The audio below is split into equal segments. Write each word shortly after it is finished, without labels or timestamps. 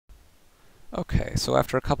Okay, so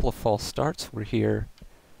after a couple of false starts, we're here.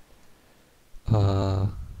 We're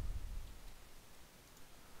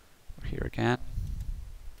here again.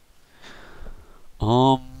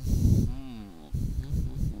 We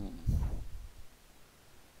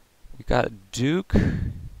got Duke,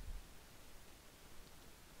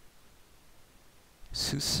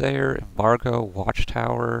 Soothsayer, Embargo,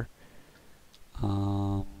 Watchtower.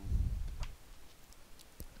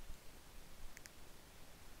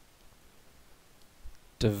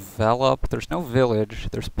 Develop. There's no village.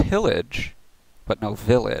 There's pillage, but no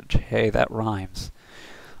village. Hey, that rhymes.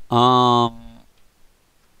 I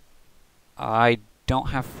don't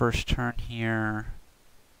have first turn here.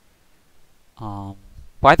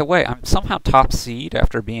 By the way, I'm somehow top seed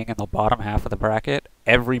after being in the bottom half of the bracket.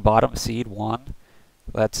 Every bottom seed won.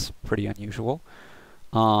 That's pretty unusual.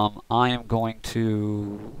 I am going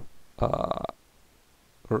to,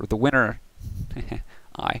 or the winner,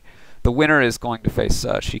 the winner is going to face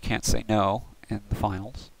She Can't Say No in the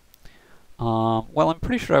finals. Well, I'm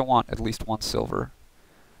pretty sure I want at least one silver.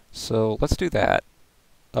 So let's do that,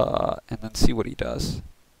 and then see what he does.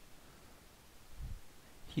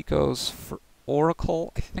 He goes for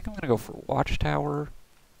Oracle. I think I'm going to go for Watchtower.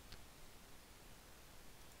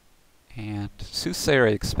 And Soothsayer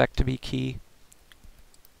I expect to be key.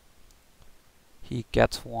 He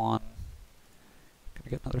gets one. Gonna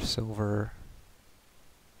get another silver.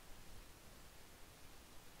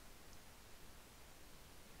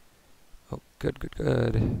 Oh, good, good,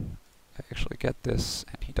 good. I actually get this,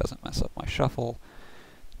 and he doesn't mess up my shuffle.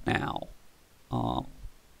 Now,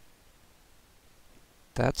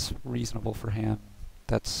 that's reasonable for him.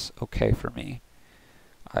 That's okay for me.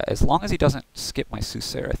 As long as he doesn't skip my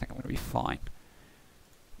Soothsayer, I think I'm going to be fine.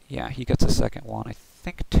 Yeah, he gets a second one. I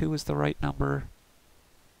think 2 is the right number.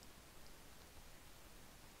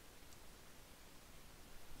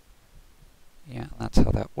 Yeah, and that's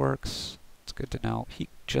how that works. It's good to know. He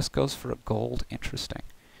just goes for a gold. Interesting.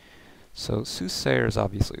 So Soothsayer is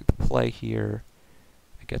obviously the play here.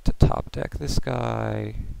 I get to top deck this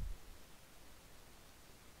guy.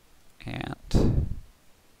 And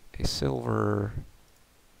a silver.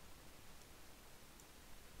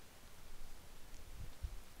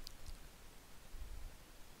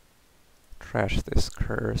 Trash this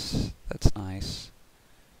curse. That's nice.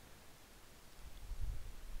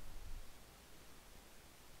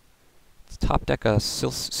 Let's top deck a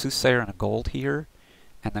Soothsayer and a gold here,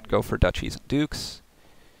 and then go for duchies and dukes.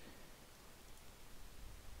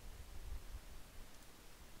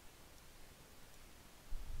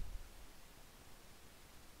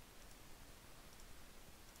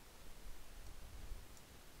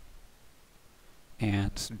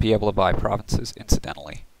 And be able to buy provinces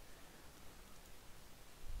incidentally.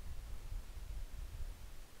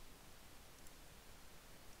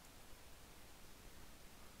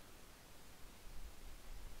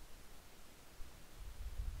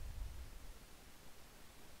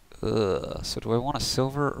 So do I want a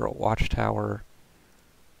silver or a Watchtower?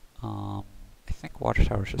 I think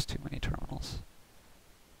Watchtower is just too many terminals.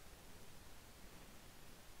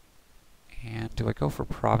 And do I go for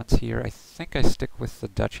province here? I think I stick with the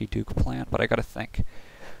Duchy Duke plan, but I gotta think.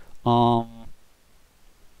 No,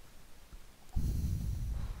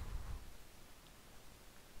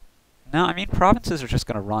 I mean provinces are just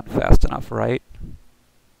gonna run fast enough, right?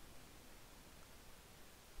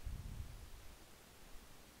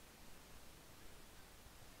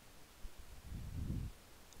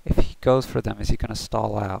 If he goes for them, is he gonna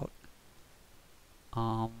stall out?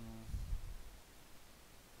 I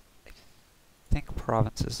think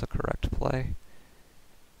province is the correct play.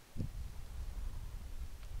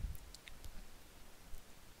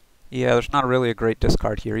 Yeah, there's not really a great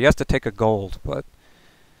discard here. He has to take a gold, but...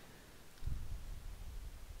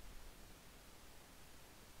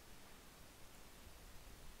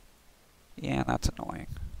 yeah, that's annoying.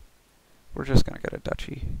 We're just gonna get a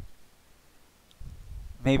duchy.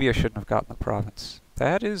 Maybe I shouldn't have gotten the province.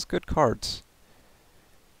 That is good cards.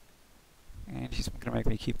 And he's gonna make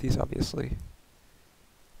me keep these, obviously.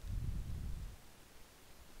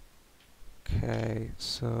 Okay,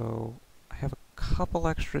 so I have a couple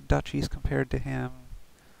extra duchies compared to him.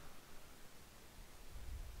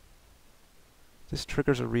 This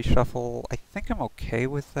triggers a reshuffle. I think I'm okay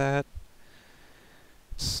with that.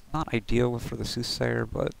 It's not ideal for the Soothsayer,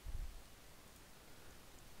 but...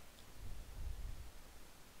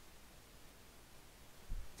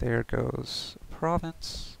 there goes a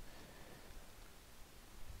province.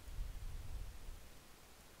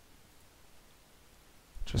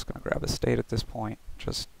 Just gonna grab a state at this point,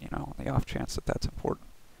 just, you know, on the off chance that that's important.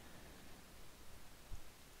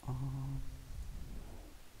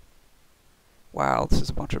 Wow, this is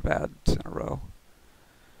a bunch of bads in a row.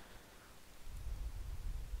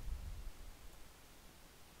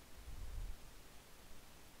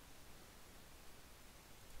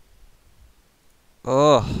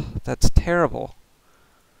 Ugh, that's terrible.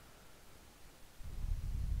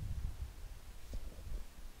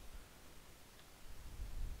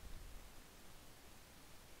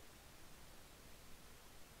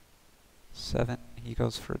 Seven, he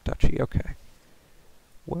goes for a duchy, okay.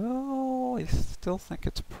 Well, I still think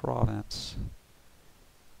it's province.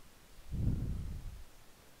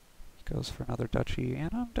 He goes for another duchy,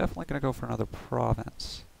 and I'm definitely going to go for another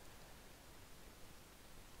province.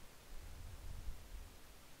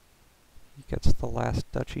 He gets the last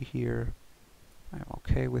duchy here. I'm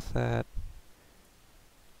okay with that.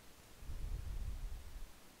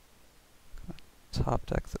 Top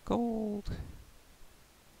deck the gold.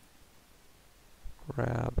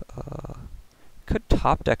 Grab, could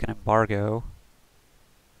top deck an embargo.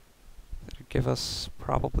 That would give us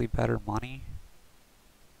probably better money.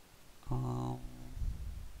 Let's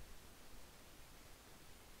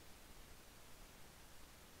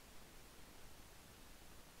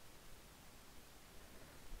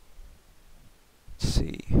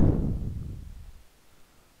see.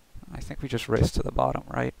 I think we just race to the bottom,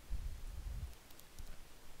 right?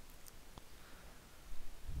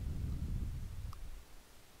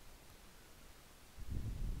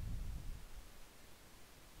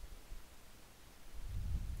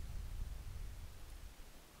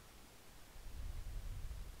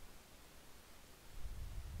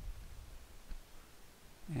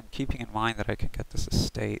 And keeping in mind that I can get this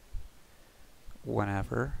estate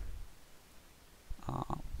whenever.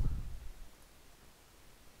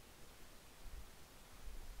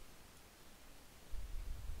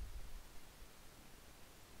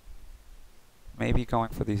 Maybe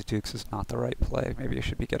going for these dukes is not the right play. Maybe I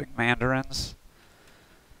should be getting mandarins.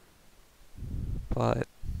 But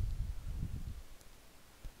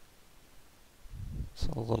it's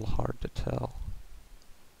a little hard to tell.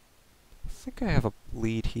 I think I have a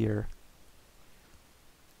lead here.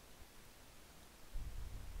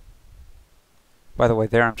 By the way,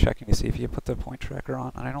 there I'm checking to see if he put the point tracker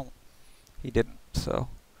on, and I don't, he didn't, so.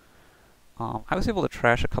 I was able to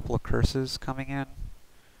trash a couple of curses coming in.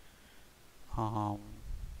 I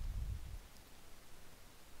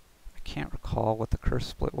can't recall what the curse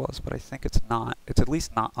split was, but I think it's at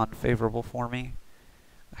least not unfavorable for me.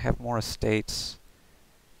 I have more estates.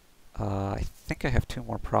 I think I have 2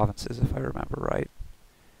 more provinces, if I remember right.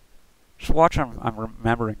 Just watch, I'm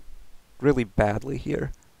remembering really badly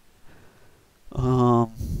here.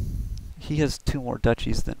 He has 2 more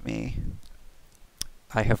duchies than me.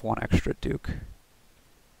 I have 1 extra duke.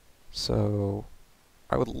 So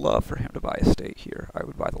I would love for him to buy a estate here. I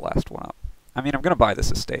would buy the last one up. I mean, I'm going to buy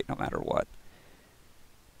this estate no matter what.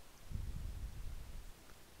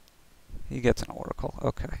 He gets an oracle.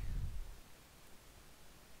 Okay.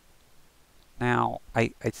 Now,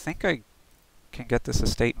 I think I can get this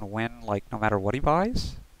estate and win, like, no matter what he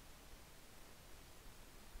buys.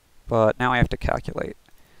 But now I have to calculate.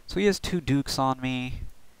 So he has 2 dukes on me.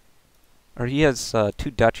 Or he has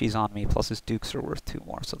 2 duchies on me, plus his dukes are worth 2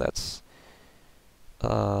 more. So that's...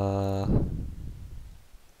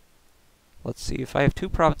 let's see, if I have 2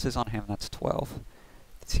 provinces on him, that's 12.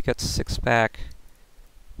 So he gets 6 back,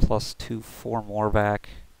 plus 2, 4 more back.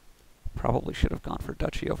 Probably should have gone for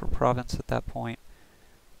duchy over province at that point.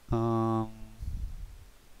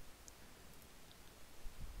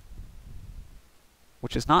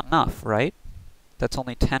 Which is not enough, right? That's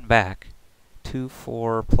only 10 back. 2,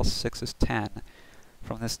 4, plus 6 is 10.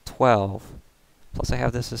 From this 12, plus I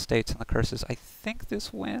have this estates and the curses. I think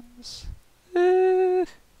this wins.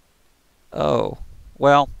 Oh.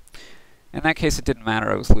 Well, in that case it didn't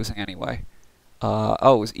matter. I was losing anyway.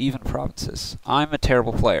 Oh, it was even provinces. I'm a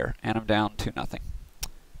terrible player, and I'm down 2-0.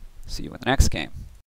 See you in the next game.